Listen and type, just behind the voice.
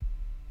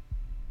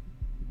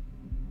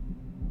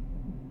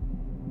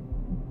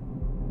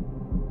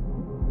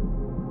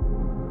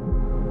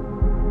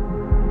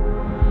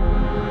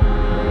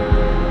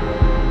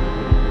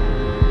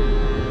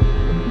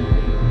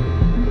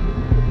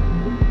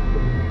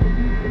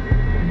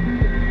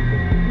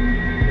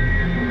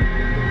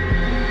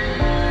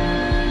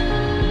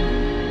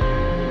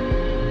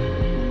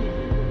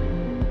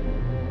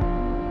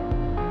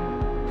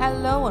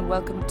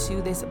welcome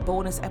to this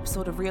bonus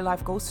episode of Real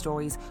Life Ghost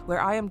Stories,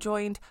 where I am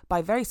joined by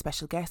a very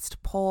special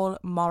guest, Paul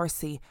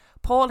Morrissey.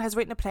 Paul has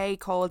written a play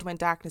called When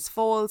Darkness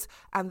Falls,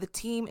 and the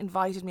team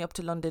invited me up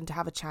to London to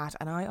have a chat,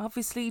 and I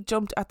obviously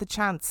jumped at the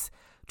chance.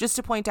 Just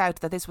to point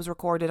out that this was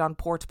recorded on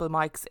portable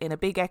mics in a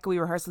big echoey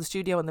rehearsal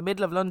studio in the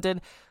middle of London,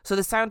 so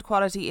the sound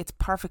quality, it's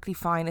perfectly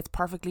fine, it's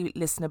perfectly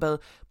listenable,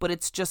 but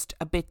it's just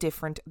a bit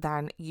different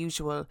than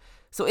usual.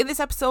 So in this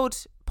episode,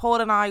 Paul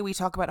and I, we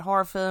talk about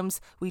horror films,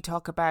 we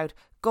talk about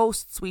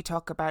ghosts, we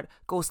talk about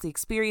ghostly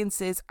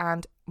experiences,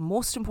 and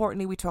most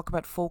importantly, we talk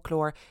about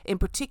folklore. In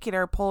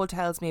particular, Paul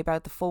tells me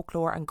about the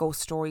folklore and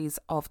ghost stories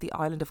of the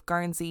island of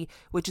Guernsey,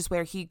 which is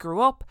where he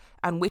grew up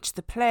and which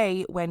the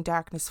play When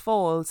Darkness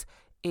Falls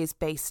is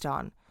based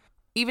on.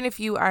 Even if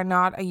you are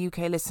not a UK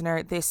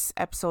listener, this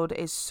episode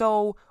is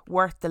so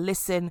worth the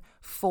listen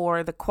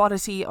for the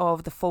quality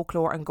of the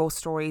folklore and ghost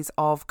stories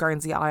of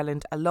Guernsey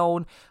Island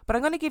alone. But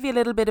I'm going to give you a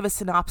little bit of a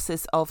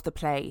synopsis of the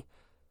play.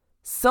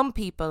 Some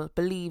people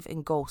believe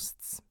in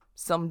ghosts,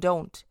 some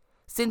don't.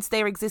 Since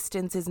their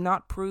existence is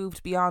not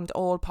proved beyond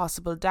all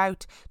possible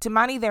doubt, to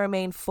many they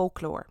remain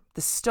folklore,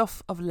 the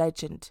stuff of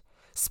legend,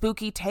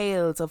 spooky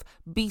tales of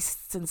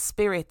beasts and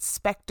spirits,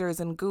 spectres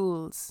and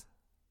ghouls.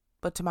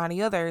 But to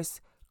many others,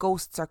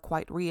 ghosts are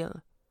quite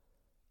real.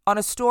 On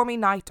a stormy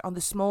night on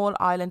the small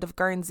island of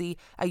Guernsey,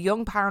 a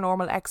young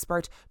paranormal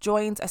expert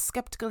joins a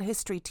skeptical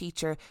history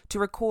teacher to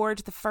record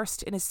the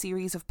first in a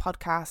series of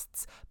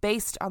podcasts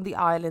based on the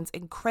island's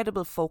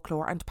incredible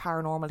folklore and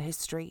paranormal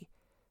history.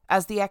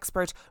 As the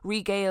expert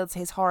regales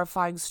his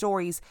horrifying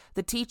stories,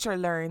 the teacher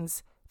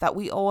learns that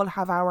we all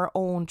have our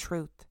own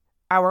truth,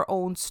 our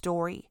own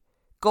story,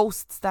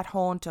 ghosts that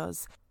haunt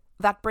us,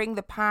 that bring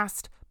the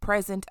past,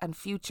 present and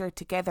future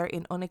together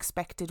in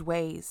unexpected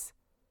ways.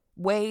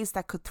 Ways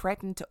that could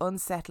threaten to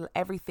unsettle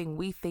everything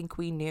we think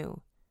we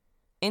knew.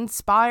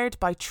 Inspired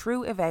by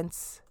true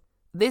events,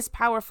 this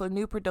powerful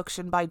new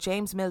production by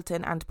James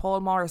Milton and Paul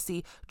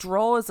Morrissey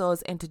draws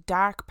us into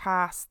dark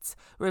pasts,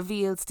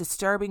 reveals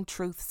disturbing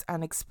truths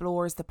and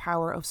explores the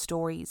power of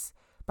stories,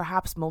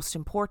 perhaps most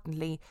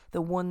importantly,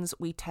 the ones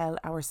we tell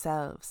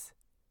ourselves.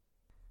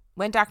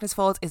 When Darkness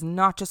Falls is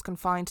not just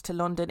confined to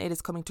London, it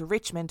is coming to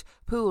Richmond,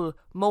 Poole,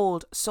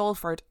 Mold,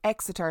 Salford,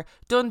 Exeter,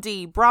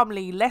 Dundee,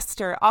 Bromley,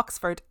 Leicester,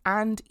 Oxford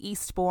and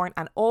Eastbourne,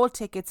 and all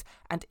tickets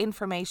and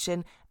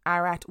information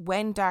are at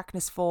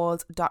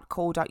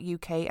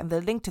whendarknessfalls.co.uk, and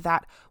the link to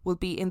that will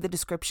be in the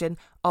description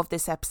of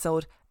this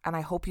episode, and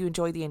I hope you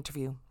enjoy the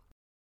interview.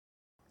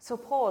 So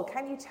Paul,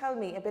 can you tell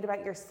me a bit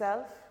about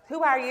yourself?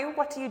 Who are you?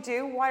 What do you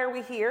do? Why are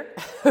we here?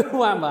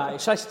 Who am I?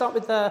 Shall I start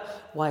with the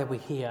why are we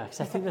here?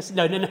 Because I think that's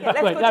no. Yeah,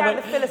 let's go down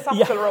the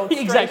philosophical road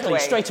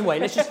straight away.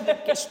 Let's just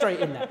get straight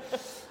in there.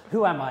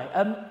 Who am I?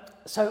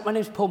 So my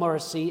name is Paul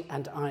Morrissey,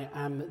 and I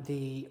am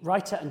the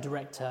writer and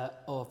director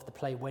of the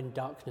play When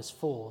Darkness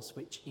Falls,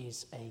 which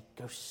is a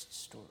ghost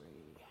story.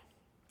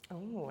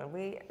 Oh, and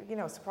we,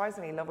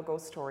 surprisingly love a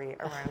ghost story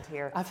around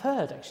here. I've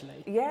heard,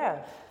 actually.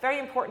 Yeah. Very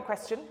important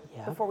question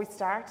before we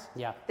start.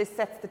 Yeah. This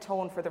sets the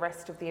tone for the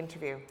rest of the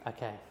interview.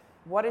 Okay.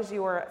 What is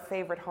your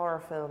favourite horror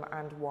film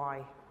and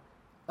why?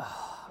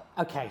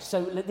 Okay,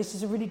 so this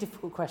is a really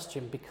difficult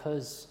question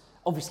because,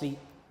 obviously,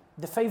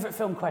 the favourite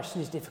film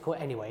question is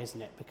difficult anyway,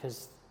 isn't it?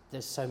 Because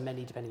there's so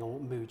many depending on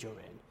what mood you're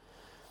in.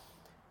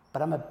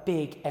 But I'm a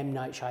big M.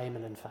 Night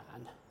Shyamalan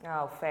fan.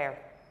 Oh, fair.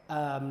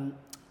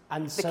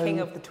 And the king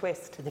of the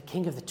twist. The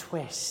king of the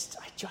twist.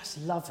 I just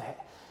love it.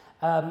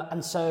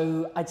 And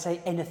so I'd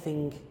say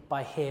anything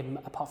by him,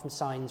 apart from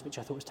Signs, which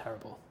I thought was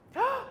terrible.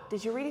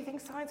 Did you really think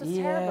Signs was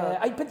terrible?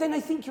 But then I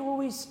think you're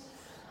always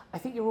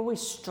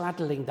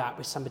straddling that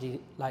with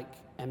somebody like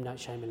M. Night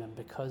Shyamalan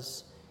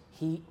because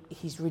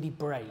he's really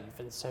brave,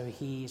 and so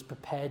he's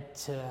prepared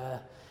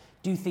to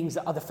do things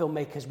that other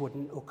filmmakers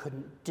wouldn't or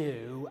couldn't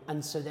do,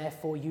 and so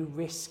therefore you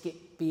risk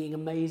it being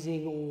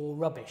amazing or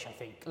rubbish. I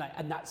think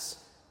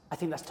I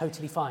think that's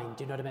totally fine.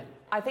 Do you know what I mean?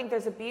 I think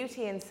there's a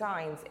beauty in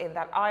Signs in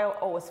that I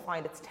always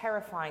find it's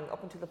terrifying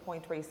up until the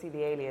point where you see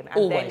the alien.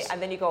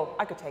 And then you go,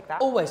 I could take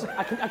that. Always.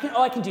 I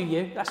can do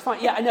you. That's fine.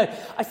 Yeah, I know.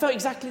 I felt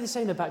exactly the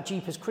same about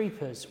Jeepers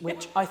Creepers,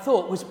 which I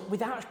thought was,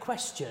 without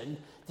question,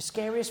 the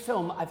scariest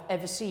film I've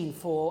ever seen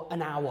for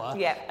an hour.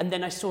 Yeah. And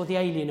then I saw the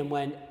alien and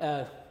went,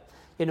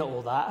 you're not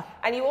all that.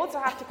 And you also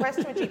have to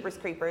question with Jeepers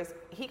Creepers,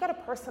 he got a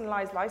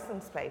personalised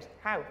licence plate.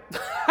 How?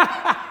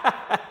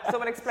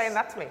 Someone explain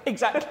that to me.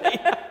 Exactly.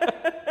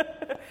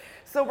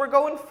 So we're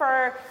going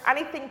for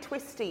anything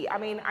twisty. I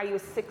mean, are you a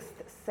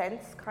Sixth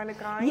Sense kind of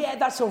guy? Yeah,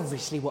 that's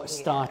obviously what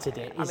started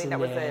it, isn't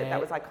it? That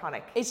was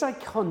iconic. It's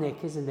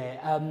iconic, isn't it?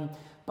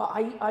 But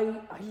I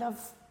love...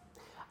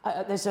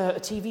 there's a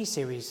TV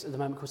series at the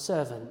moment called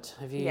Servant.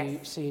 Have you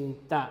seen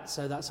that?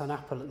 So that's on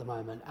Apple at the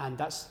moment, and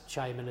that's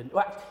Shyamalan.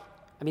 Well,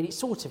 I mean, it's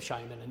sort of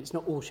Shyamalan. It's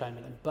not all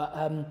Shyamalan, but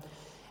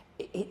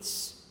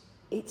it's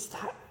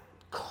that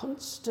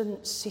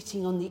constant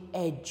sitting on the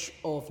edge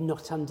of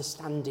not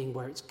understanding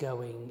where it's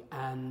going,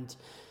 and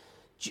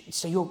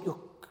so your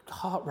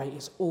heart rate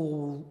is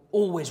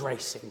always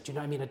racing. Do you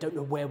know what I mean? I don't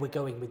know where we're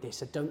going with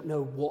this. I don't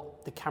know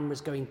what the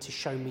camera's going to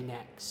show me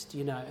next,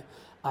 you know.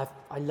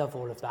 I love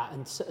all of that,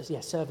 and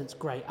Servant's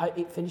great.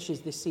 It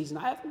finishes this season.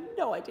 I have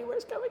no idea where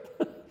it's going,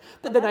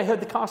 but then I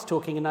heard the cast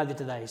talking, and neither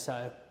do they.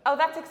 So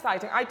that's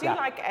exciting. I do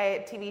like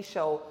a TV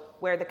show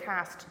where the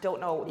cast don't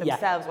know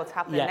themselves what's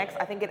happening next.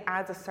 I think it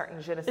adds a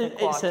certain je ne sais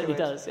quoi. It certainly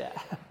to it. does. Yeah.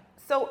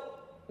 So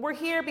we're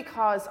here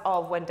because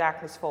of When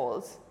Darkness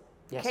Falls.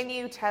 Yes. Can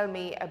you tell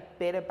me a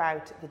bit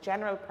about the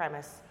general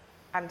premise,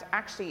 and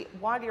actually,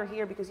 while you're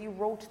here, because you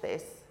wrote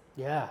this,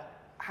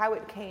 how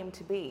it came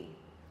to be?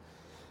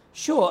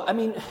 Sure. I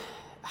mean,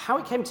 how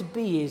it came to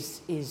be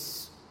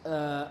is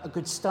a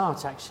good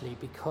start, actually,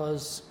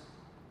 because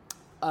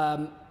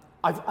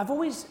I've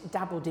always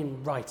dabbled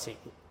in writing.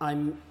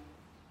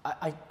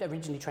 I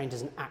originally trained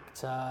as an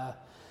actor,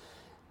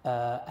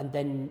 and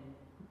then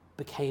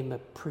became a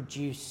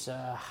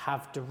producer,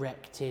 have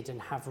directed and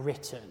have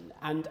written.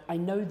 And I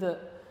know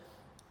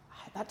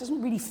that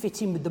doesn't really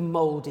fit in with the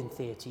mould in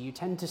theatre. You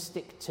tend to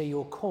stick to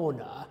your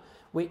corner,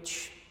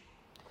 which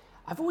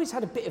I've always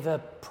had a bit of a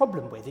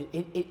problem with,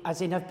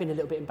 as in I've been a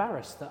little bit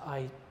embarrassed that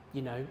I,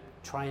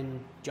 try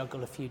and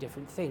juggle a few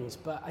different things.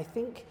 But I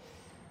think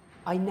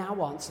I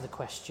now answer the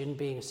question,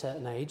 being a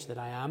certain age that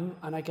I am,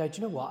 and I go,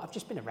 do you know what? I've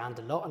just been around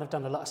a lot and I've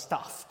done a lot of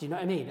stuff. Do you know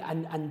what I mean?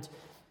 And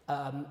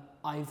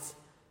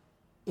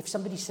if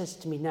somebody says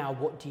to me now,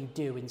 what do you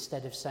do,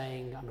 instead of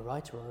saying I'm a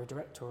writer or a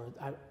director,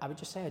 I would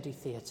just say I do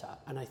theatre.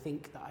 And I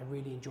think that I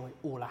really enjoy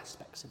all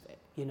aspects of it.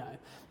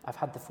 I've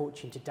had the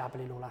fortune to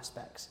dabble in all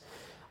aspects.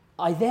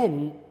 I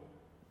then,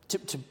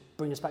 to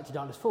bring us back to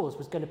Darkness Falls,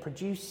 was going to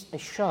produce a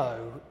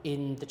show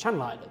in the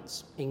Channel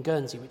Islands, in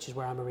Guernsey, which is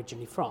where I'm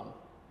originally from.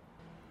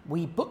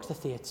 We booked the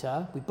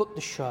theatre, we booked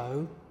the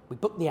show, we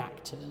booked the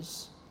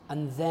actors,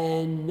 and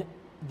then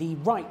the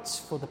rights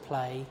for the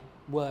play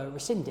were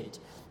rescinded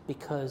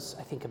because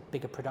I think a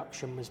bigger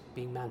production was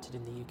being mounted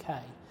in the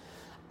UK.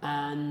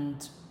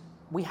 And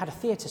we had a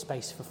theatre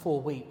space for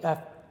 4 weeks,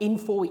 in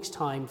 4 weeks'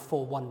 time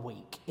for 1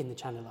 week in the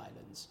Channel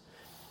Islands.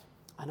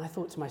 And I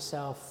thought to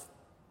myself,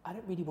 I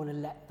don't really want to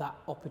let that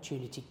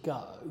opportunity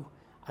go.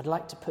 I'd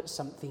like to put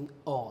something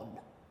on,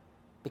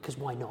 because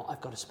why not?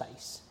 I've got a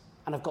space,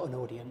 and I've got an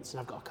audience, and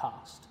I've got a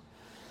cast.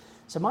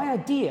 So my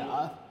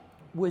idea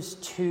was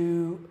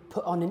to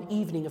put on an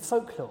evening of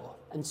folklore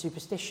and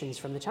superstitions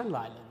from the Channel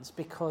Islands,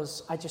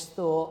 because I just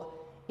thought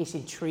it's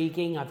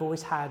intriguing. I've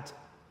always had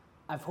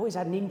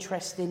an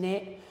interest in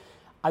it.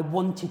 I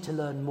wanted to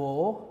learn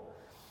more.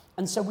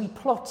 And so we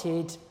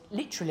plotted,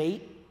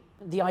 literally,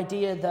 the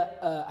idea that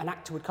an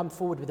actor would come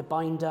forward with a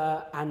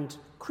binder and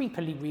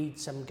creepily read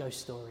some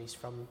ghost stories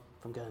from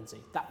Guernsey.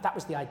 That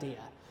was the idea.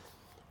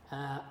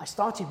 I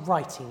started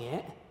writing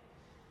it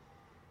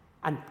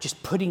and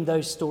just putting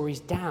those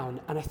stories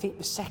down. And I think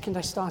the second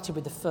I started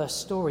with the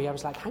first story, I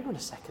was like, hang on a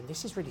second,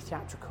 this is really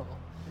theatrical.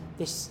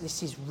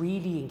 This is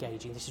really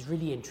engaging. This is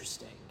really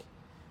interesting.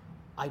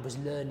 I was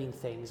learning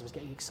things. I was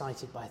getting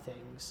excited by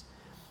things.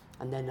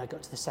 And then I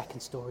got to the second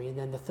story, and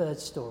then the third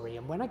story.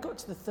 And when I got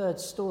to the third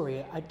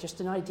story,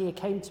 an idea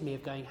came to me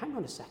of going, hang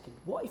on a second,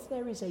 what if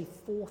there is a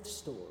fourth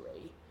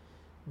story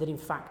that in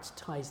fact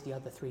ties the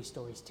other three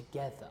stories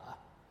together?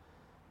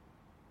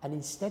 And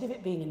instead of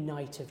it being a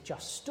night of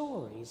just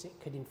stories, it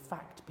could in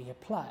fact be a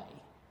play.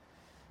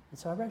 And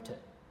so I wrote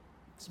it.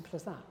 Simple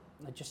as that.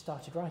 I just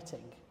started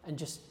writing and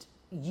just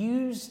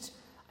used,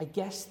 I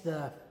guess,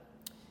 the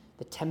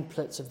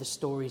templates of the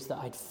stories that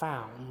I'd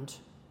found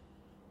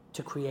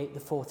to create the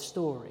fourth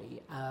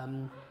story.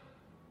 I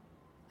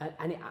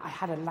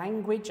had a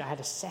language, I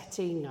had a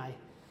setting,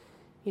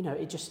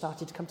 it just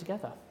started to come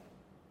together.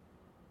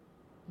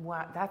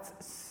 Wow, that's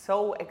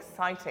so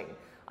exciting.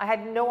 I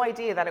had no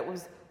idea that it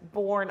was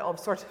born of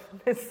sort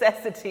of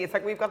necessity. It's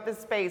like, we've got this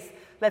space,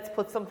 let's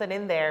put something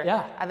in there.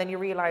 Yeah. And then you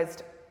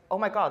realised, oh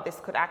my God, this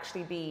could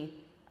actually be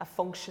a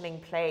functioning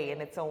play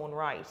in its own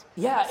right.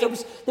 Yeah, so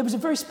there was a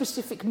very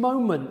specific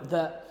moment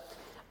that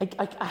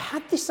I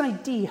had this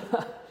idea.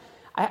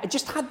 I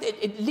just had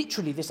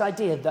literally this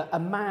idea that a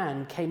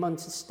man came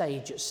onto the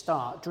stage at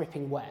start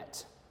dripping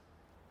wet,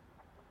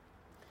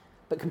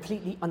 but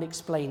completely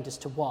unexplained as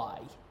to why.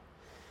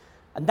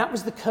 And that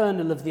was the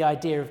kernel of the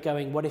idea of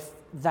going, what if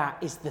that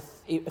is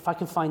if I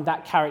can find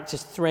that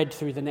character's thread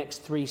through the next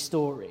three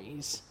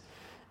stories,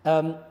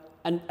 and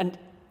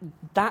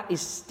that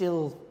is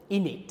still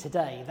in it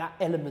today. That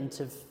element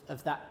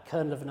of that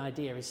kernel of an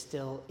idea is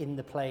still in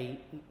the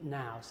play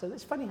now. So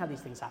it's funny how these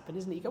things happen,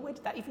 isn't it? You go, where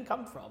did that even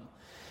come from?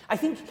 I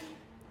think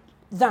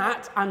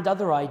that and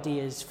other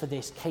ideas for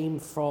this came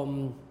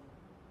from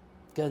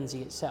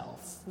Guernsey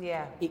itself.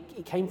 Yeah.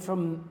 It came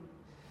from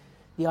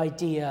the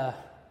idea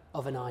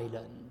of an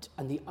island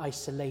and the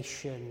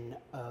isolation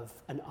of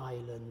an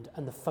island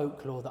and the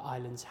folklore that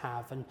islands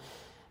have,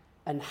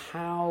 and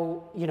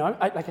how,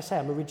 like I say,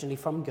 I'm originally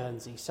from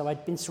Guernsey, so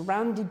I'd been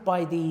surrounded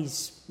by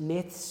these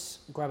myths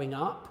growing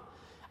up,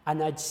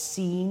 and I'd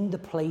seen the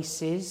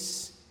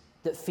places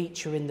that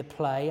feature in the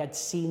play. I'd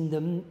seen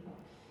them,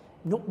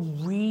 not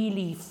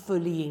really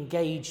fully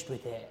engaged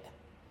with it,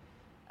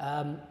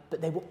 but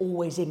they were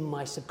always in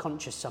my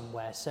subconscious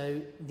somewhere. So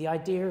the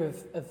idea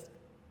of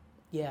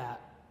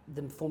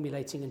them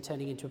formulating and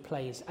turning into a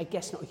play is, I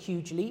guess, not a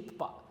huge leap,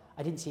 but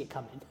I didn't see it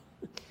coming.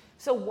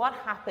 So what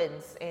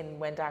happens in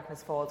When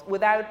Darkness Falls,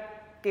 without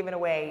giving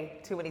away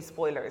too many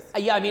spoilers?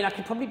 Yeah, I mean, I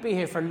could probably be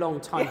here for a long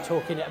time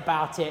talking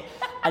about it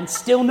and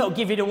still not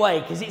give it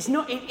away, because it's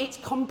not. It's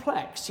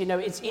complex, you know.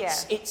 It's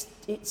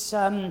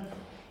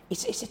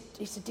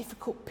a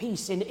difficult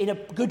piece in a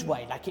good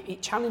way. Like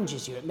it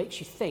challenges you. It makes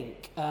you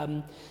think,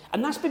 and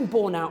that's been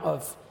born out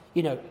of,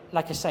 you know,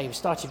 like I say, we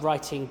started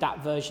writing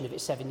that version of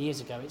it 7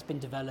 years ago. It's been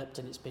developed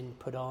and it's been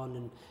put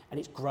on and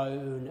it's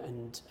grown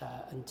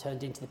and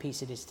turned into the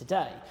piece it is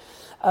today.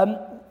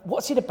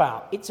 What's it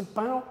about? It's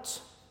about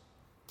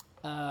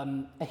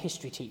a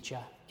history teacher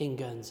in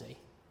Guernsey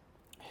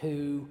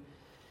who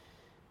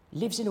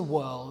lives in a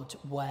world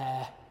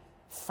where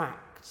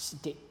facts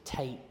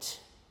dictate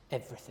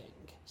everything.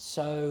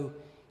 So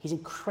he's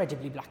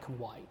incredibly black and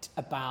white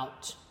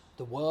about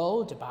the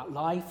world, about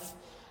life,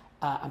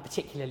 and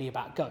particularly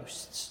about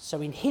ghosts.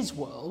 So in his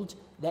world,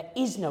 there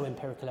is no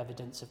empirical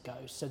evidence of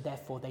ghosts, so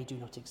therefore they do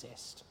not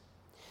exist.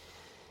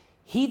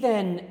 He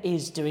then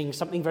is doing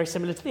something very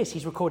similar to this.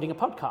 He's recording a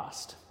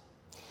podcast.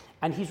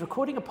 And he's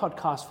recording a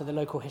podcast for the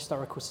local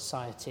historical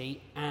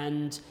society,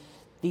 and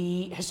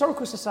the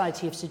Historical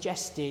Society have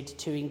suggested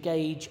to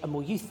engage a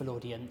more youthful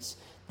audience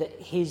that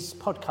his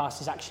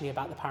podcast is actually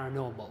about the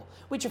paranormal,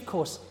 which of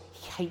course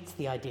he hates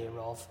the idea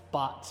of,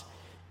 but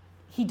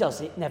he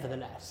does it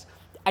nevertheless.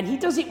 And he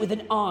does it with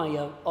an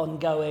eye on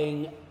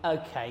going,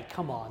 okay,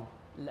 come on,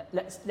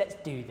 let's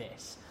do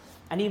this.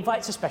 And he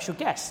invites a special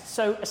guest.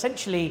 So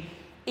essentially,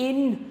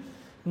 in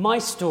my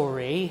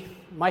story,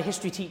 my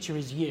history teacher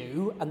is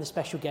you, and the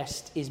special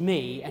guest is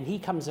me, and he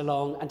comes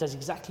along and does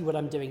exactly what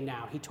I'm doing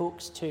now. He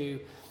talks to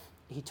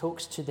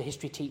the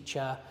history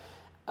teacher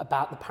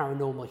about the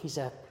paranormal. He's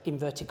a,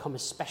 inverted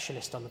commas,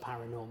 specialist on the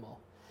paranormal.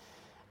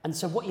 And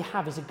so what you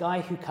have is a guy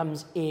who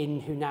comes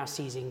in who now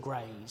sees in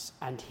greys,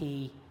 and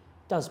he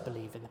does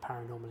believe in the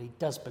paranormal, he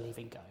does believe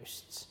in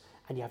ghosts,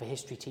 and you have a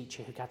history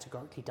teacher who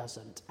categorically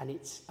doesn't. And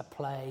it's a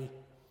play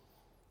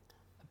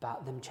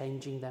about them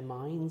changing their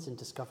minds and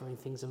discovering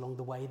things along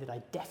the way that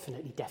I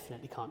definitely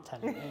can't tell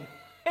you.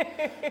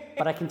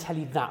 But I can tell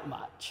you that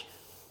much.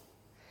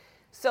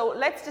 So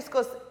let's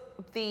discuss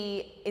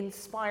the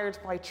inspired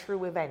by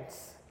true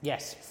events.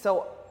 Yes.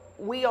 So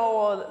we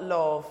all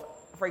love,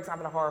 for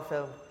example, a horror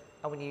film,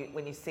 and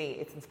when you see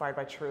it's inspired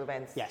by true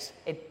events, yes,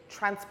 it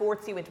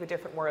transports you into a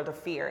different world of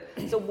fear.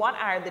 So what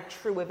are the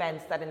true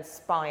events that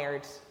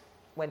inspired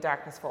When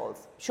Darkness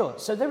Falls? Sure.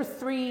 So there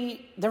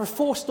are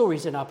 4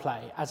 stories in our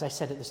play, as I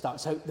said at the start.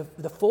 So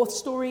the 4th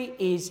story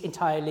is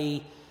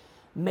entirely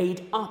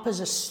made up as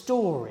a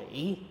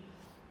story,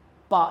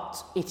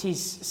 but it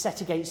is set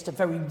against a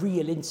very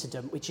real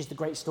incident, which is the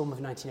Great Storm of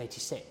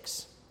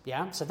 1986.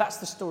 Yeah? So that's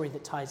the story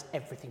that ties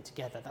everything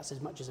together. That's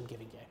as much as I'm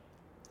giving you.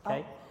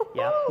 Okay?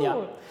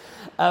 Oh.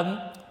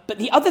 Yeah. But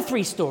the other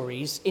 3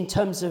 stories, in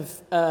terms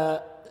of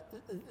the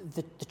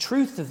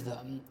truth of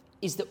them,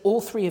 is that all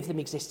 3 of them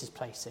exist as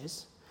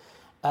places.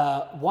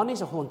 One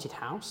is a haunted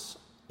house.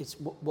 It's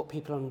what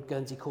people on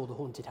Guernsey call the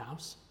haunted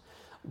house.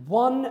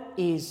 One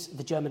is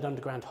the German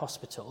Underground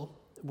Hospital,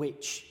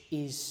 which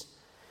is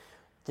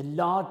the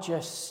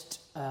largest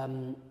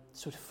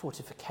sort of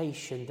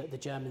fortification that the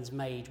Germans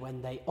made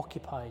when they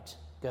occupied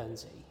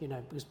Guernsey. You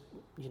know, because,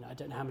 you know, I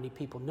don't know how many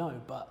people know,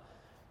 but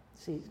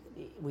see,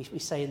 we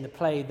say in the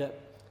play that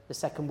the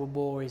Second World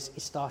War is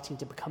starting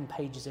to become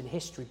pages in a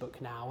history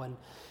book now, and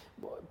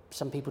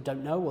some people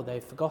don't know, or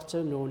they've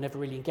forgotten, or never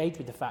really engaged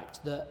with the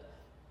fact that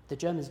the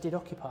Germans did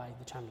occupy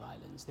the Channel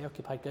Islands. They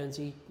occupied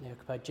Guernsey, they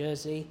occupied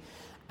Jersey,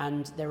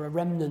 and there are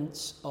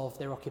remnants of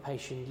their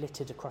occupation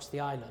littered across the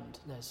island.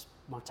 There's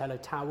Martello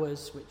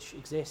Towers, which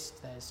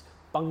exist, there's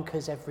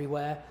bunkers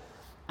everywhere,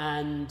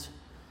 and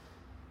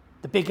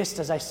the biggest,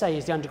 as I say,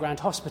 is the Underground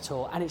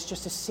Hospital, and it's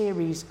just a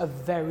series of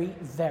very,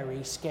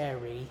 very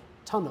scary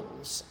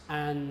tunnels.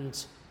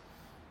 And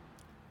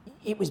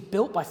it was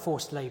built by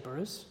forced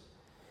labourers.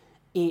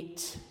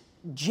 It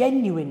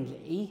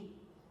genuinely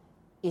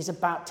is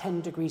about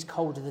 10 degrees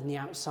colder than the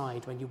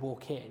outside when you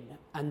walk in,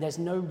 and there's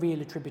no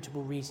real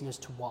attributable reason as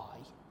to why.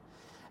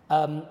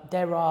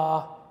 There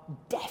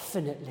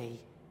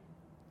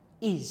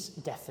is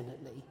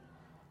definitely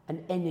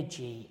an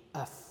energy,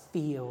 a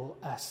feel,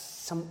 a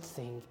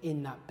something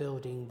in that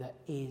building that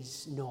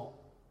is not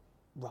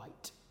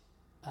right.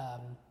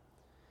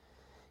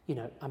 You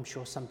know, I'm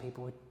sure some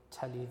people would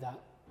tell you that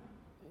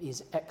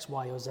is X,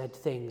 Y, or Z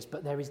things,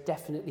 but there is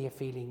definitely a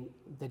feeling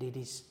that it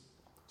is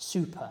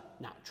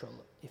supernatural,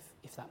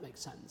 if that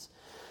makes sense.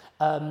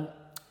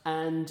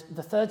 And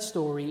the 3rd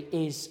story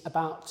is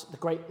about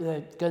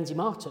the Guernsey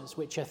Martyrs,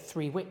 which are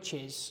 3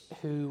 witches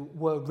who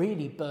were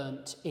really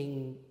burnt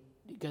in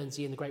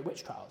Guernsey in the Great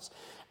Witch Trials.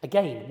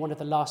 Again, one of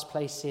the last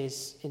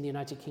places in the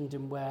United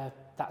Kingdom where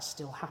that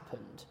still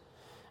happened,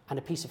 and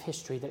a piece of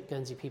history that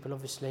Guernsey people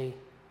obviously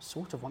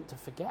sort of want to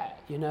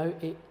forget. You know,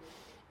 it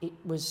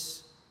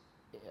was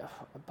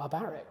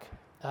barbaric.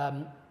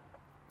 And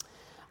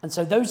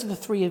so those are the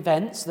 3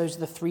 events, those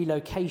are the 3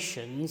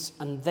 locations,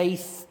 and they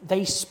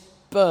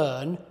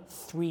spurn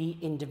 3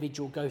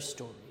 individual ghost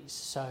stories.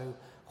 So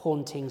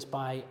hauntings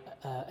by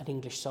an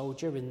English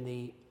soldier in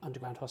the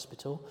underground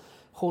hospital,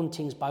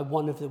 hauntings by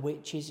one of the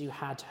witches who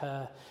had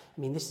her, I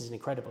mean, this is an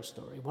incredible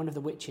story. One of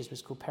the witches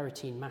was called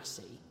Perettine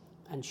Massey,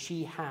 and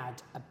she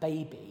had a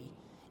baby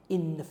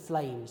in the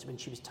flames when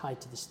she was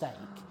tied to the stake.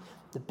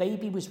 The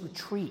baby was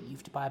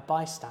retrieved by a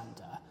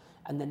bystander,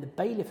 and then the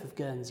bailiff of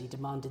Guernsey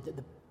demanded that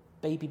the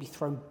baby be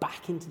thrown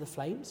back into the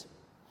flames.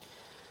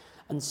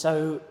 And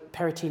so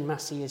Perettine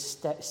Massey is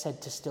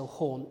said to still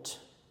haunt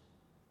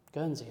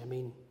Guernsey. I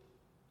mean,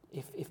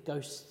 if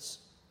ghosts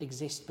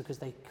exist because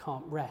they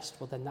can't rest,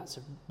 well, then that's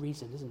a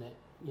reason, isn't it?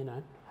 You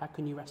know, how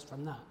can you rest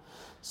from that?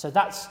 So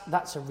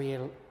that's a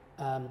real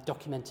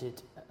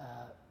documented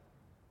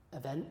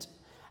event.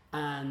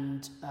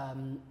 And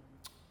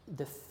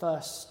the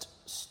first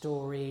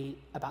story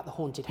about the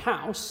haunted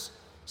house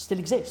still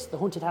exists. The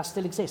haunted house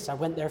still exists. I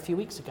went there a few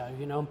weeks ago,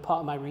 you know, and part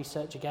of my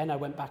research again, I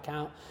went back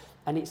out,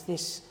 and it's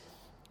this,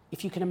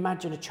 if you can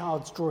imagine a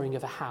child's drawing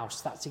of a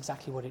house, that's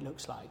exactly what it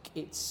looks like.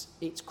 It's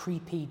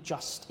creepy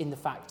just in the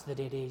fact that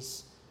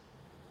it's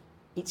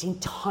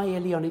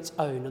entirely on its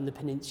own on the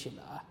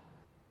peninsula.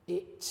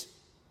 It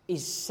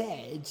is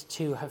said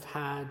to have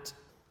had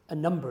a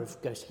number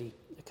of ghostly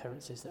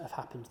occurrences that have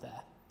happened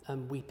there,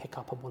 and we pick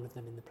up on one of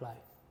them in the play.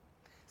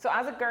 So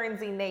as a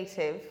Guernsey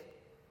native,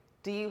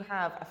 do you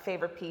have a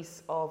favourite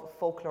piece of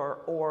folklore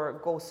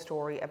or ghost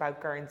story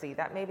about Guernsey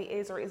that maybe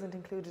is or isn't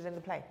included in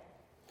the play?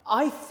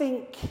 I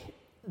think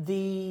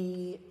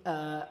the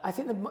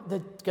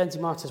Guernsey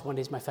Martyrs one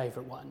is my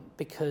favourite one,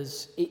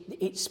 because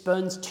it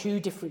spurns 2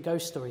 different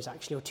ghost stories,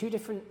 actually, or 2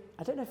 different,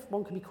 I don't know if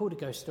one can be called a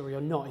ghost story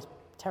or not, it's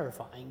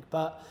terrifying.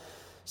 But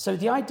so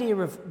the idea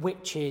of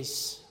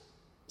witches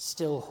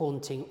still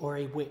haunting, or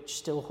a witch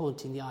still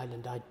haunting the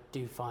island, I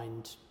do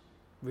find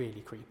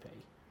really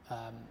creepy.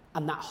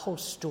 And that whole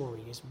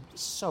story is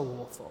so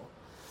awful.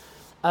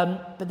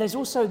 But there's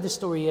also the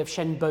story of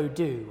Shen Bo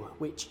Du,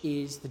 which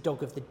is the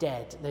dog of the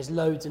dead. There's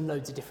loads and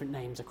loads of different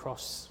names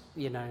across,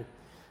 you know,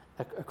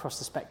 across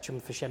the spectrum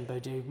for Shen Bo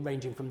Du,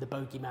 ranging from the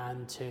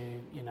bogeyman to,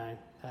 you know,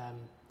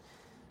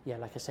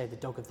 like I say, the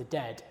dog of the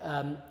dead.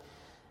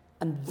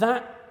 And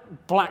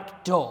that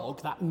black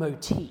dog, that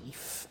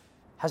motif,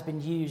 has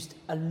been used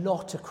a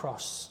lot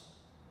across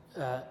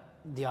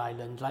the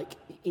island. Like,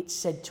 it's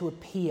said to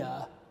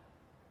appear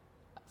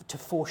to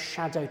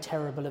foreshadow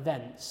terrible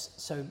events.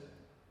 So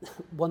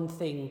one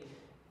thing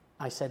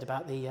I said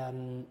about the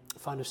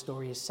final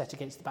story is set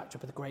against the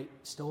backdrop of the Great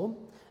Storm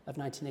of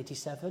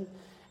 1987,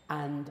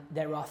 and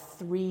there are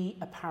 3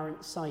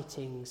 apparent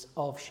sightings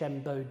of Shen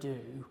Bo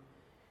Du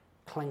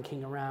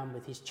clanking around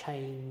with his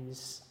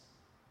chains,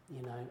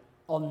 you know,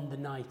 on the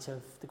night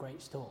of the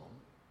Great Storm.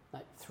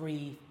 Like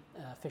 3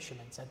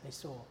 fishermen said they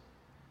saw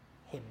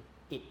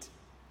it.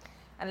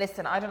 And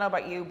listen, I don't know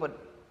about you,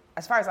 but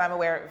as far as I'm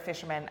aware,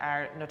 fishermen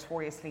are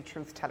notoriously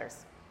truth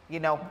tellers. You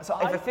know, so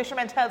if a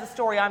fisherman tells a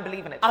story, I'm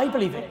believing it. I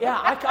believe it.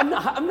 Yeah, I'm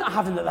not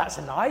having that's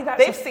a lie.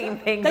 They've seen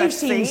things. They've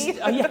seen.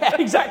 Yeah,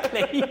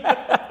 exactly.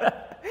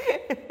 Yeah.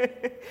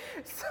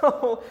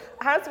 So,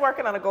 has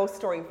working on a ghost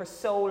story for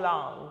so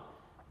long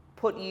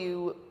put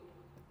you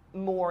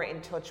more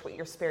in touch with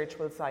your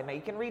spiritual side? Now,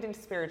 you can read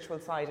into spiritual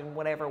side in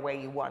whatever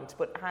way you want,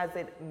 but has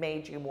it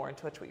made you more in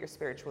touch with your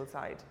spiritual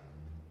side?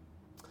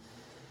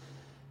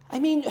 I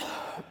mean,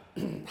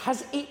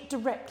 has it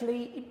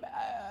directly?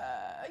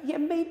 Yeah,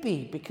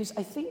 maybe, because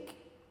I think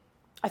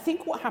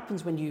what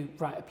happens when you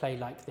write a play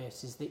like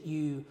this is that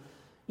you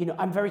know,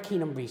 I'm very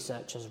keen on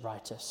research as a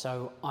writer,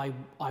 so I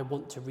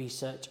want to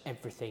research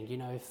everything. You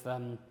know,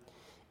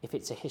 if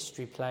it's a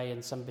history play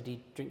and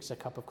somebody drinks a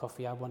cup of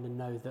coffee, I want to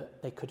know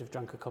that they could have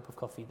drunk a cup of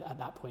coffee at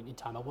that point in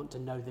time. I want to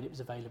know that it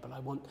was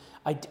available.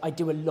 I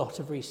do a lot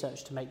of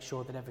research to make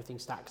sure that everything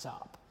stacks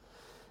up.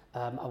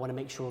 I want to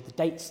make sure the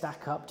dates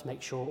stack up, to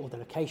make sure all the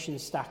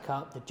locations stack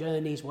up, the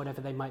journeys, whatever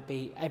they might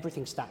be,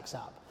 everything stacks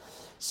up.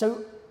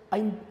 So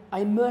I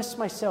immerse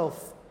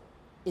myself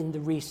in the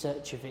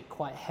research of it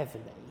quite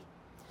heavily.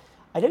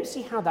 I don't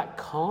see how that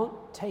can't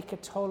take a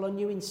toll on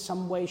you in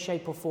some way,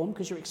 shape or form,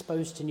 because you're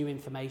exposed to new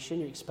information,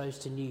 you're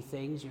exposed to new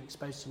things, you're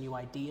exposed to new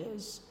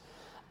ideas.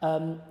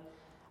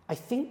 I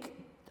think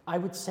I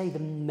would say the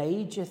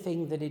major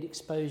thing that it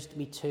exposed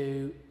me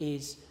to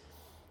is,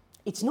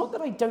 it's not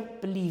that I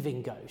don't believe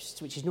in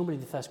ghosts, which is normally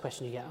the first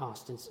question you get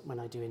asked when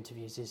I do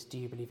interviews is, do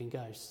you believe in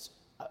ghosts?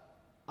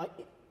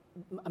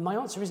 My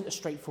answer isn't a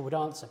straightforward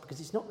answer, because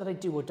it's not that I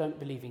do or don't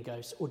believe in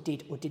ghosts, or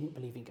did or didn't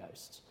believe in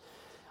ghosts.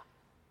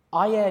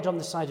 I erred on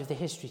the side of the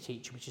history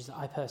teacher, which is that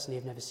I personally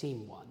have never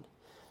seen one.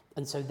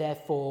 And so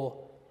therefore,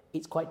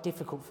 it's quite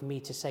difficult for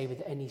me to say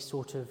with any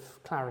sort of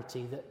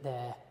clarity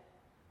that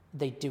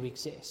they do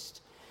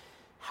exist.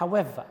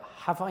 However,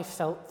 have I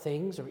felt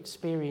things or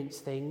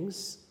experienced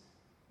things?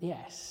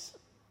 Yes.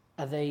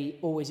 Are they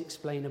always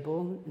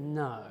explainable?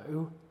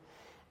 No.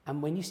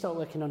 And when you start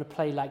working on a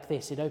play like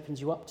this, it opens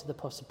you up to the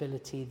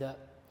possibility that,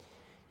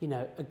 you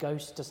know, a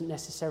ghost doesn't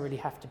necessarily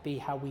have to be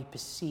how we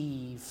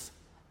perceive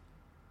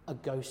a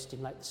ghost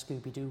in like the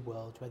Scooby-Doo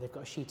world, where they've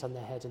got a sheet on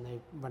their head and they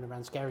run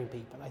around scaring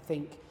people. I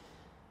think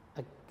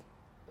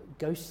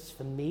ghosts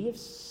for me have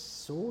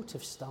sort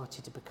of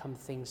started to become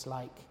things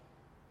like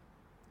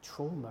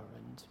trauma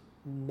and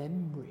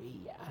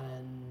memory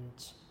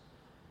and,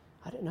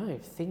 I don't know,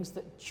 things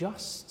that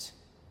just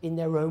in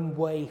their own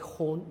way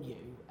haunt you,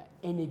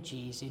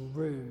 energies in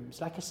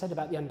rooms. Like I said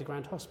about the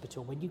underground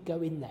hospital, when you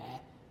go in there,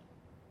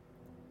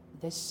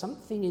 there's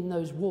something in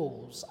those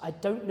walls. I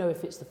don't know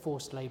if it's the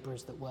forced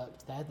labourers that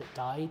worked there that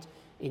died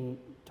in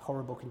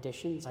horrible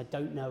conditions. I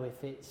don't know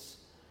if it's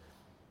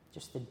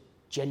just the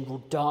general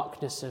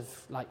darkness of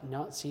like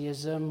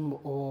Nazism,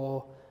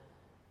 or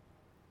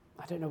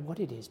I don't know what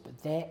it is, but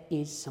there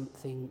is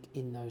something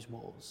in those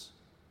walls.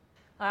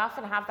 I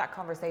often have that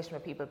conversation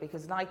with people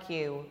because, like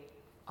you,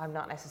 I'm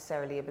not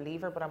necessarily a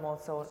believer, but I'm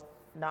also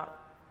not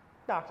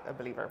a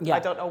believer. Yeah. I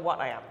don't know what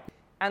I am.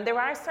 And there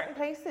are certain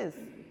places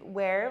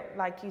where,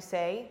 like you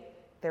say,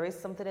 there is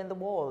something in the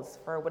walls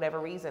for whatever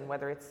reason,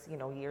 whether it's, you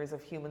know, years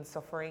of human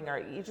suffering, or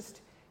you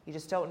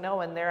just don't know.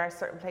 And there are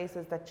certain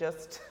places that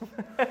just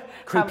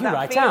creep have you that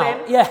right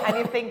feeling, out. Yeah. and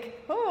you think,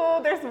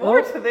 oh, there's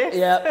more to this.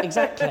 Yeah,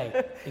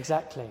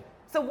 exactly.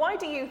 So why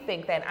do you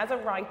think then, as a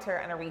writer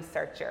and a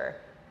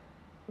researcher,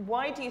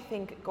 why do you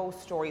think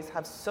ghost stories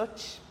have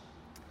such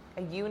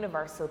a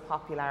universal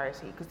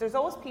popularity? Because there's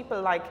always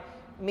people like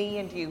me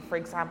and you, for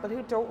example,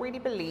 who don't really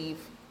believe,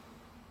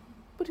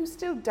 but who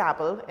still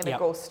dabble in a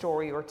ghost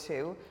story or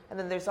two. And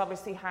then there's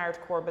obviously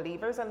hardcore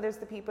believers, and there's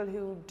the people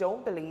who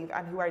don't believe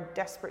and who are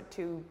desperate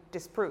to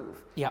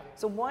disprove. Yeah.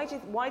 So why do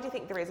you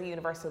think there is a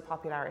universal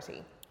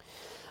popularity?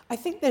 I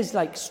think there's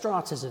like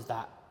stratas of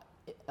that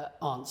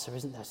answer,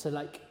 isn't there? So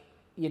like,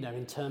 you know,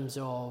 in terms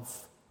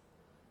of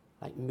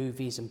like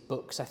movies and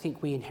books, I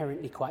think we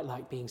inherently quite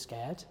like being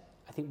scared.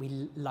 I think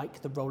we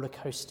like the roller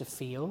coaster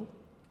feel.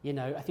 You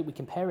know, I think we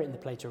compare it in the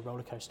play to a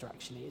roller coaster,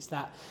 actually. It's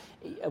that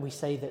we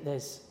say that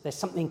there's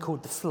something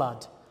called the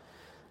flood.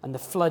 And the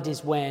flood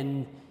is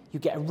when you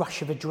get a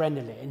rush of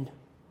adrenaline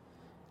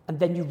and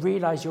then you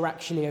realise you're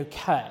actually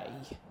okay.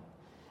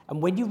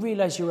 And when you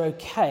realise you're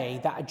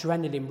okay, that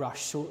adrenaline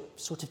rush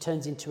sort of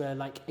turns into a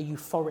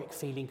euphoric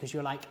feeling, because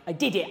you're like, I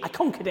did it, I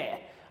conquered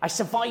it, I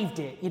survived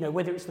it. You know,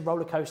 whether it's the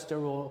roller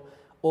coaster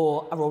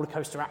or a roller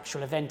coaster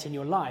actual event in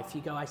your life,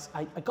 you go, I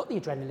got the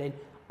adrenaline,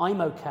 I'm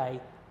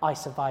okay, I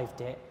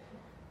survived it,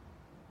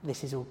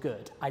 this is all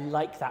good. I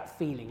like that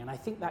feeling, and I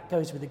think that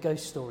goes with a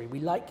ghost story. We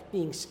like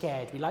being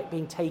scared, we like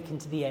being taken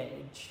to the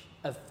edge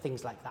of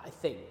things like that, I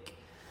think.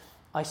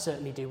 I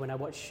certainly do when I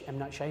watch M.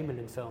 Night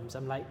Shyamalan films.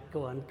 I'm like,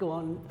 go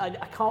on. I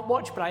can't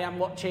watch, but I am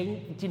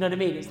watching. Do you know what I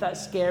mean? It's that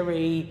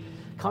scary,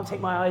 can't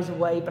take my eyes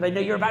away, but I know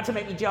you're about to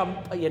make me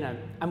jump, you know,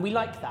 and we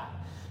like that.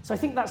 So I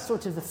think that's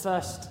sort of the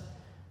first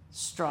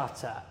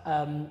strata.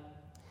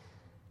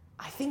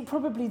 I think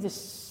probably the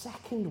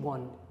second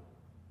one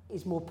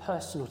is more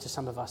personal to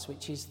some of us,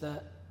 which is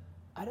that,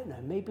 I don't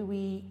know, maybe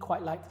we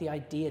quite like the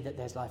idea that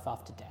there's life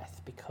after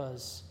death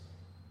because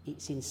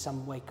it's in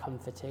some way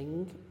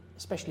comforting,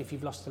 especially if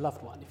you've lost a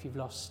loved one, if you've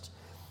lost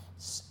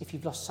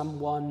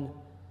someone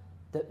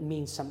that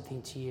means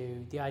something to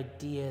you, the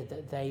idea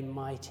that they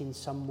might in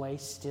some way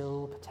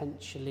still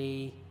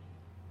potentially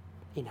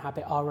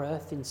inhabit our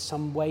earth in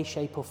some way,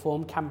 shape or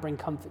form can bring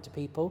comfort to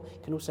people,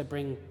 can also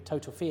bring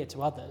total fear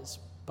to others.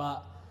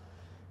 But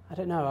I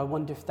don't know, I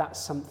wonder if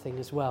that's something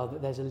as well,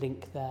 that there's a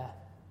link there.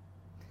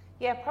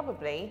 Yeah,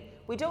 probably.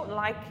 We don't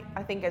like,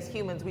 I think as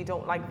humans, we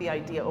don't like the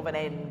idea of an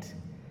end.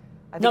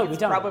 I think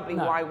it's probably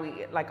why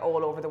we, like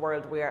all over the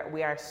world,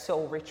 we are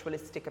so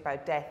ritualistic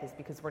about death, is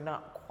because we're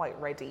not quite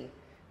ready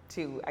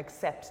to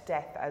accept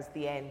death as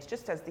the end,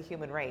 just as the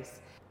human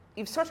race.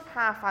 You've sort of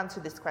half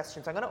answered this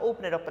question, so I'm going to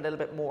open it up a little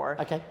bit more.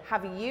 Okay.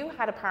 Have you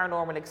had a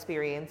paranormal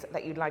experience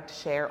that you'd like to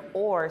share,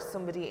 or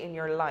somebody in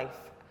your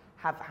life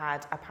have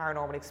had a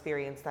paranormal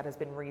experience that has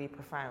been really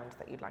profound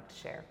that you'd like to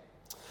share?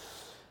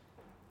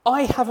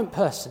 I haven't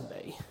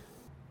personally,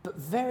 but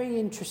very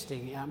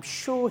interesting. I'm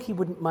sure he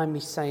wouldn't mind me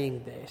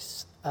saying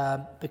this,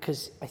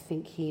 because I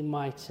think he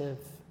might have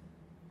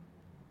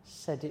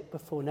said it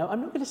before. No,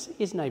 I'm not going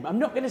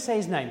to say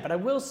his name. But I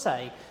will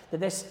say that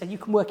there's, and you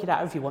can work it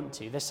out if you want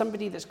to, there's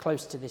somebody that's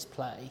close to this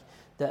play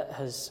that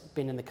has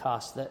been in the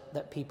cast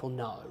that people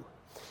know.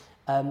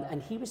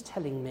 And he was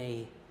telling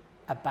me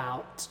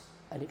about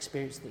an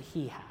experience that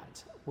he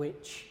had,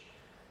 which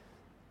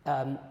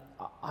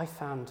I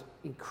found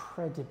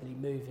incredibly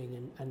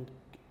moving and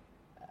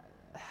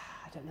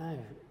I don't know,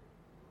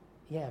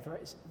 yeah, very,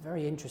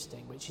 very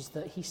interesting, which is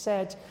that he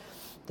said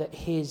that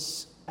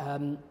his,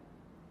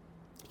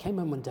 he came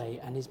home one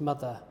day and his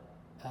mother,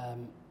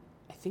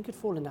 I think had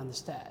fallen down the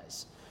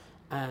stairs,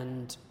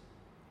 and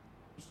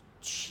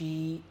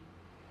she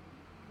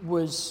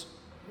was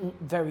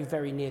very,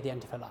 very near the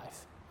end of her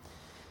life.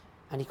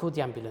 And he called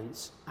the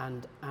ambulance,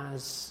 and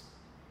as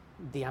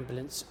the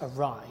ambulance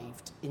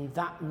arrived, in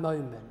that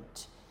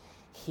moment,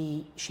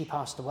 she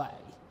passed away.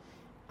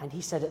 And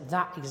he said at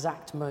that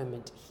exact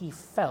moment, he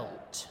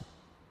felt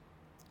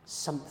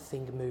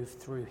something move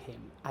through him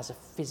as a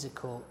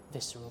physical,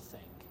 visceral thing.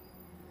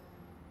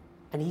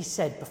 And he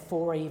said,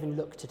 before I even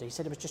looked at her, he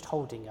said I was just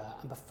holding her,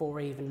 and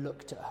before I even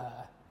looked at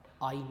her,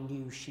 I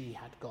knew she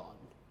had gone.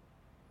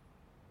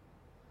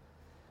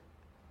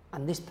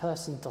 and this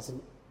person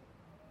doesn't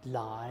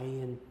lie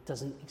and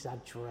doesn't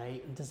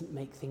exaggerate and doesn't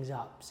make things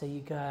up. So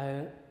you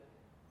go,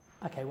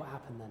 okay, what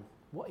happened then?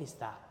 What is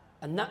that?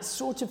 And that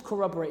sort of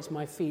corroborates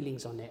my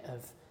feelings on it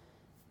of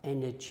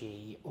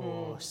energy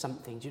or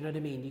something. Do you know what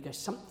I mean? You go,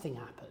 something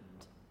happened.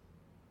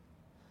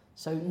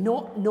 So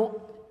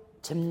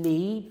not to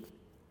me,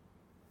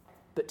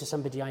 but to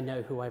somebody I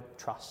know who I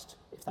trust,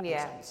 if that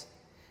makes sense.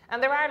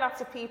 And there are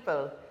lots of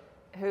people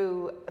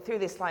who, through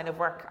this line of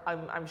work,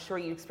 I'm sure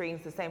you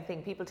experience the same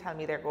thing. People tell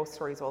me their ghost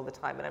stories all the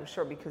time, and I'm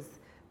sure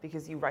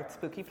because you write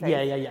spooky plays.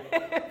 Yeah.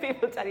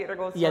 People tell you their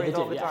ghost stories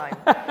all the time.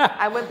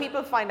 And when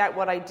people find out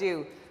what I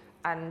do,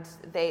 and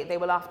they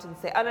will often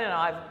say, oh, no,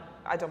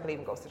 I don't believe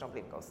in ghosts, I don't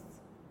believe in ghosts.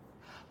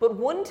 But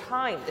one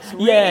time, this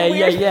really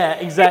weird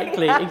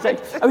exactly.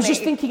 I was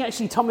just thinking,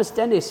 actually, Thomas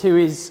Dennis, who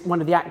is one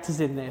of the actors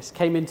in this,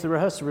 came into the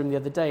rehearsal room the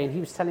other day, and he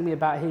was telling me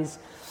about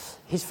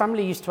his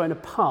family used to own a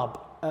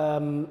pub,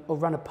 or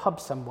run a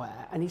pub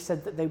somewhere, and he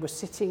said that they were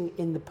sitting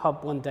in the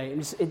pub one day,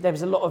 and there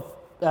was a lot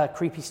of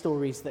creepy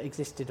stories that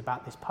existed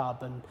about this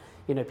pub, and,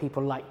 you know,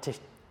 people like to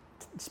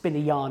spin a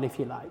yarn, if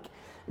you like.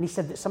 And he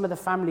said that some of the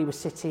family were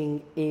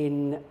sitting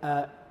in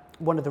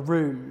one of the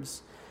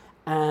rooms,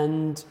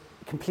 and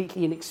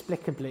completely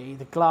inexplicably,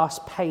 the glass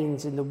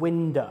panes in the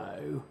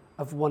window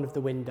of one of the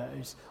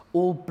windows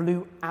all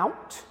blew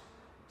out.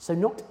 So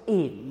not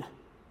in,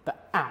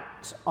 but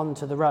out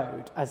onto the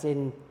road, as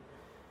in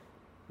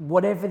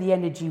whatever the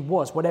energy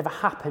was, whatever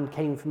happened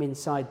came from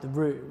inside the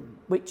room,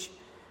 which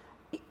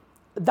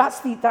that's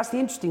the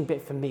interesting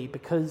bit for me,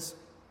 because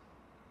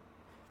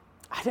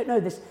I don't know,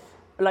 this,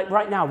 like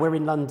right now we're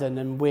in London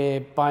and we're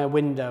by a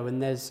window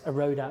and there's a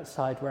road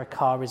outside where a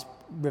car is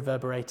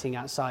reverberating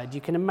outside.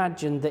 You can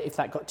imagine that if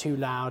that got too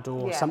loud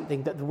or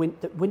something, that the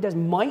windows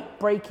might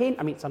break in.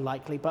 I mean, it's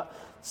unlikely, but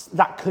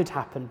that could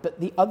happen. But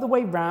the other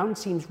way round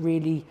seems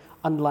really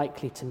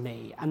unlikely to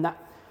me, and that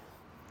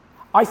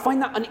I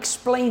find that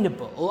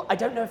unexplainable. I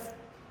don't know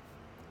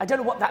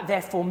what that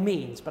therefore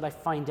means, but I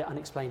find it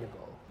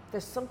unexplainable.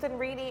 There's something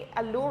really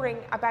alluring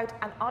about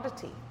an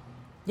oddity.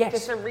 Yes.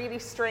 Just a really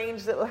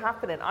strange little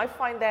happening. I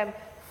find them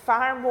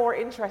far more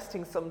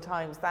interesting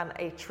sometimes than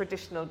a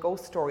traditional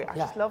ghost story. I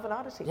just love an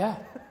oddity. Yeah,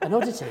 an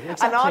oddity,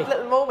 exactly. An odd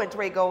little moment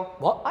where you go,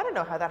 what? I don't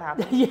know how that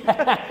happened.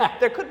 Yeah.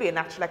 There could be a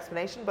natural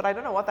explanation, but I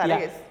don't know what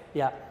that is.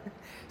 Yeah.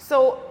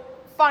 So,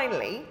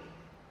 finally,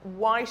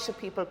 why should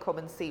people come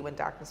and see When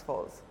Darkness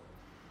Falls?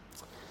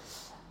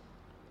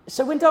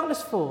 So When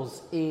Darkness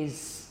Falls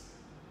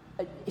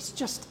it's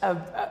just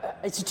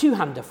it's a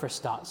two-hander for a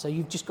start. So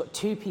you've just got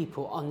two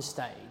people on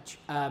stage.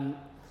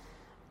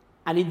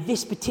 And in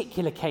this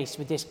particular case,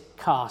 with this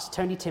cast,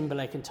 Tony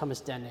Timberlake and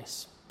Thomas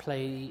Dennis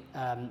play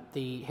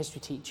the history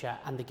teacher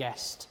and the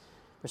guest,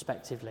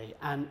 respectively.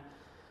 And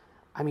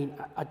I mean,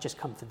 I'd just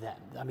come for them.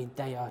 I mean,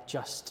 they are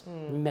just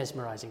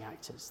mesmerising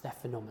actors. They're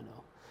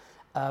phenomenal.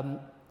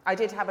 I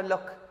did have a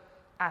look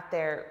at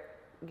their,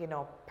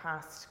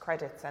 past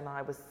credits, and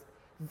I was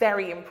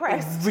very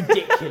impressed.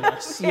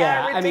 Ridiculous. Ridiculous.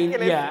 I mean,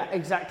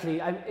 exactly.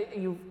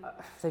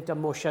 They've done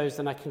more shows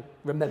than I can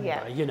remember,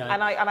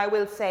 And I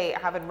will say,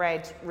 having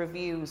read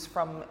reviews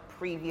from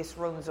previous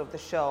runs of the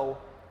show,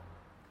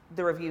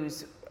 the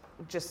reviews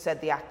just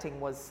said the acting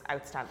was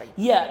outstanding.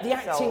 Yeah,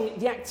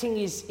 the acting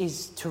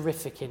is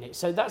terrific in it.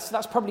 So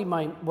that's probably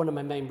one of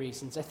my main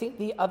reasons. I think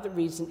the other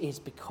reason is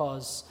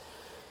because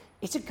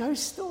it's a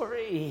ghost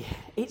story.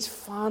 It's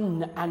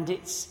fun and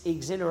it's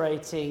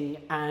exhilarating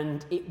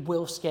and it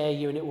will scare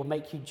you and it will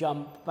make you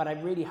jump, but I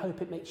really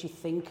hope it makes you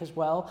think as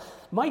well.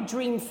 My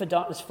dream for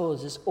Darkness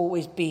Falls has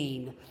always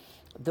been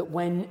that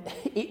when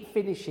it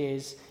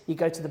finishes, you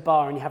go to the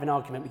bar and you have an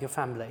argument with your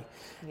family.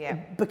 Yeah.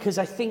 Because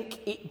I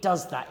think it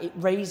does that. It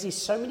raises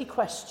so many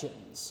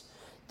questions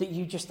that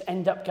you just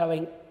end up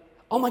going,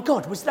 oh my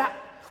God,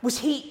 was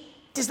he...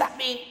 Does that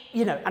mean,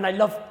 and I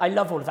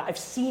love all of that. I've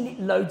seen it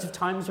loads of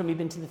times when we've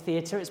been to the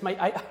theatre.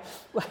 I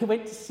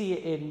went to see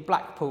it in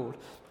Blackpool,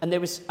 and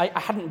I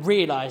hadn't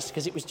realised,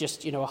 because it was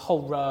just, a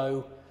whole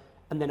row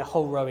and then a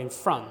whole row in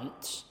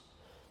front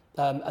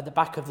at the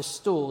back of the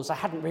stalls. I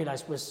hadn't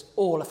realised was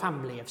all a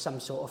family of some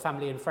sort, or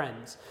family and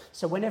friends.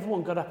 So when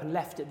everyone got up and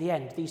left at the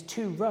end, these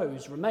two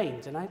rows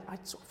remained, and I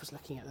sort of was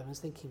looking at them and was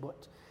thinking,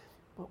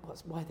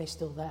 why are they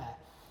still there?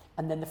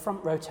 And then the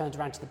front row turned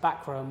around to the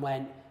back row and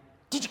went,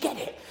 did you get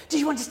it? Did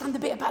you understand the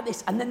bit about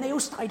this? And then they all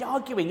started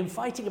arguing and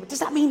fighting about, does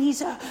that mean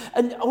he's a...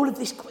 And all of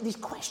these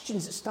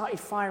questions that started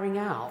firing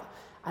out.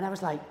 And I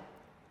was like,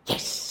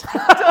 yes!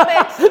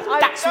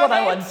 That's what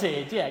I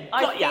wanted. Yeah,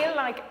 I feel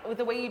like, with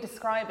the way you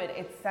describe it,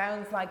 it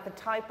sounds like the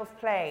type of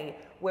play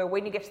where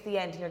when you get to the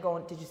end and you're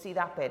going, did you see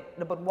that bit?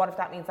 No, but what if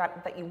that means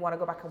that you want to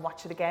go back and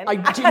watch it again?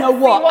 Do you know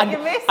what? You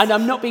missed? And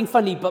I'm not being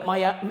funny, but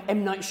my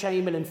M. Night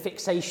Shyamalan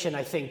fixation,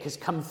 I think, has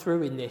come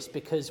through in this,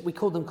 because we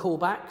call them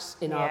callbacks.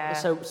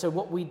 So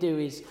what we do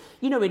is,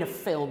 in a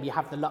film, you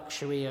have the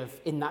luxury of,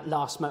 in that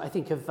last moment, I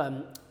think of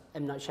M.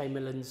 Night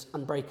Shyamalan's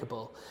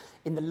Unbreakable,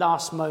 in the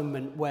last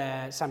moment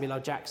where Samuel L.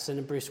 Jackson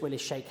and Bruce Willis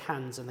shake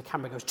hands and the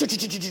camera goes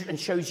and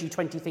shows you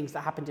 20 things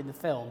that happened in the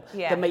film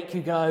that make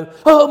you go,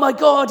 oh my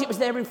God, it was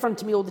there in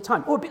front of me all the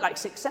time. Or a bit like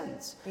Sixth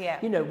Sense. Yeah.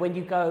 You know, when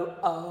you go,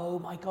 oh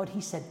my God,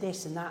 he said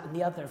this and that and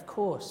the other, of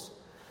course.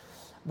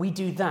 We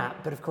do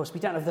that, but of course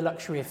we don't have the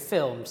luxury of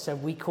film, so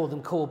we call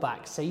them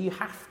callbacks. So you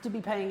have to be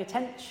paying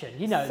attention,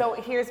 you know. So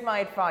here's my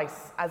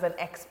advice as an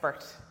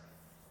expert.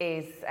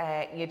 Is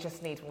you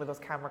just need one of those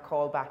camera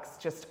callbacks.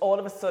 Just all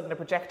of a sudden a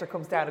projector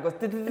comes down and goes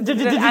and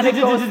it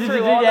goes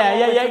through all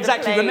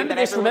exactly. Remember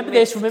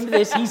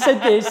this, he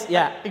said this.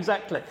 Yeah,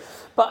 exactly.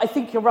 But I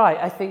think you're right.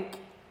 I think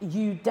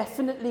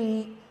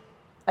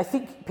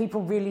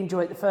people really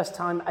enjoy it the first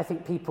time. I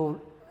think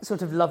people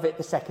sort of love it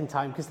the second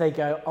time because they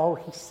go, oh,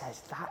 he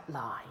says that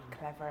line.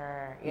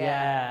 Clever.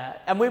 Yeah.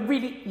 And we're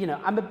really, you know,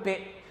 I'm a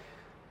bit...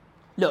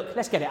 Look,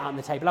 let's get it out on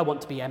the table. I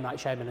want to be M. Night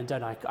Shyamalan,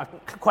 don't I? I'm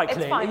quite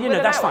clear. Fine. You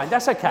know, that's fine.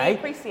 That's okay. We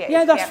appreciate it.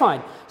 Yeah, that's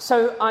fine.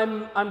 So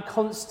I'm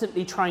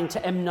constantly trying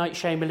to M. Night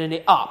Shyamalan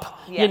it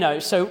up. Yeah. You know,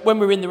 so when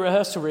we're in the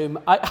rehearsal room,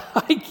 I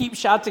keep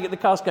shouting at the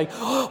cast going,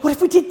 oh, what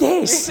if we did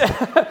this?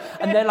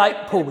 And they're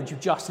like, Paul, would you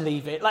just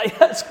leave it? Like,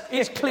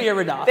 it's clear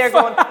enough. They're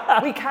going,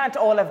 we can't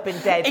all have been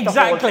dead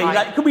exactly. The whole time.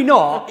 Like, could we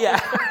not? Yeah.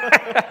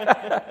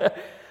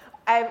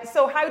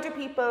 So how do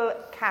people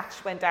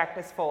catch When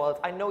Darkness Falls?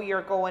 I know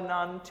you're going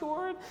on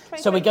tour.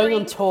 So we're going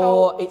on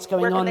tour. It's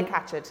going on. Where can they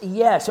catch it?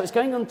 Yeah, so it's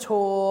going on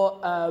tour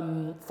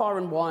far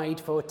and wide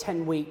for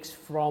 10 weeks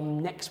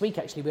from next week.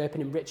 Actually, we open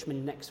in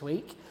Richmond next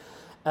week.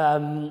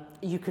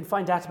 You can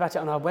find out about it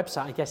on our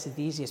website. I guess is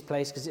the easiest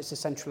place because it's a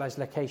centralised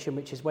location,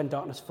 which is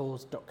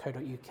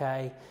whendarknessfalls.co.uk,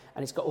 and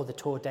it's got all the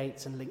tour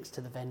dates and links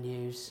to the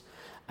venues.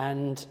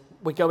 And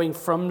we're going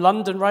from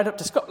London right up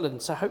to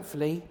Scotland. So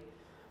hopefully.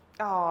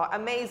 Oh,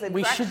 amazing.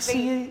 We should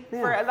see you. Yeah.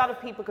 For a lot of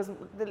people, because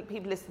the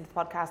people listening to the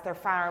podcast, they're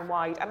far and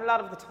wide, and a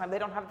lot of the time they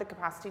don't have the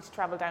capacity to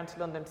travel down to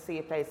London to see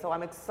a play. So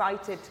I'm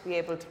excited to be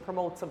able to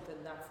promote something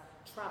that's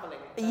travelling.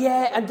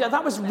 Yeah, and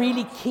that was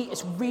really key.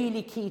 It's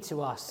really key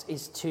to us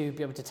is to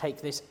be able to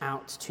take this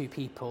out to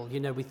people.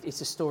 You know,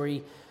 it's a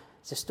story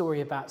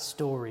about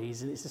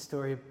stories, and it's a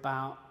story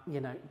about, you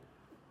know,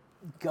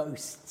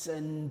 ghosts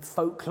and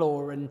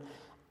folklore and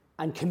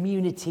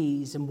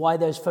communities and why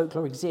those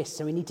folklore exist.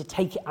 So we need to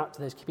take it out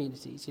to those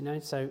communities, you know.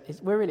 So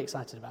we're really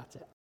excited about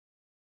it.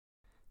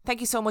 Thank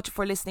you so much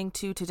for listening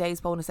to today's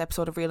bonus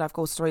episode of Real Life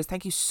Ghost Stories.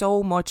 Thank you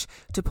so much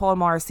to Paul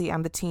Morrissey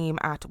and the team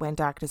at When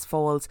Darkness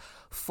Falls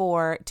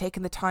for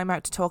taking the time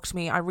out to talk to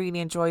me. I really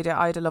enjoyed it.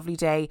 I had a lovely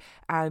day,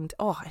 and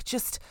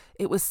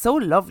it was so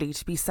lovely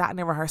to be sat in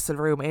a rehearsal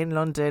room in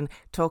London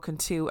talking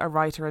to a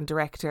writer and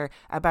director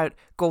about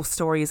ghost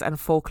stories and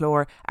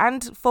folklore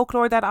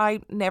that I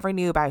never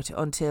knew about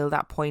until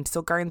that point.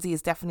 So Guernsey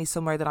is definitely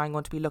somewhere that I'm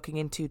going to be looking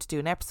into to do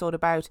an episode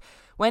about.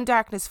 When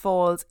Darkness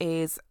Falls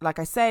is, like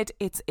I said,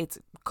 it's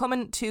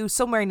coming to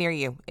somewhere near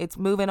you. It's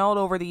moving all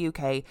over the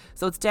UK,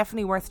 so it's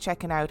definitely worth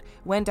checking out.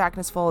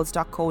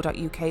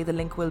 whendarknessfalls.co.uk. The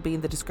link will be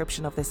in the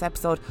description of this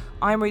episode.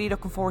 I'm really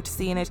looking forward to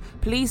seeing it.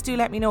 Please do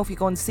let me know if you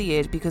go and see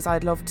it, because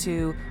I'd love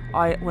to.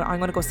 I'm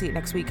going to go see it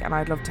next week, and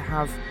I'd love to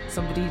have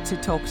somebody to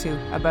talk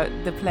to about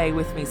the play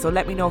with me. So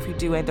let me know if you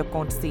do end up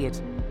going to see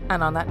it.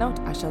 And on that note,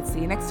 I shall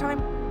see you next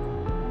time.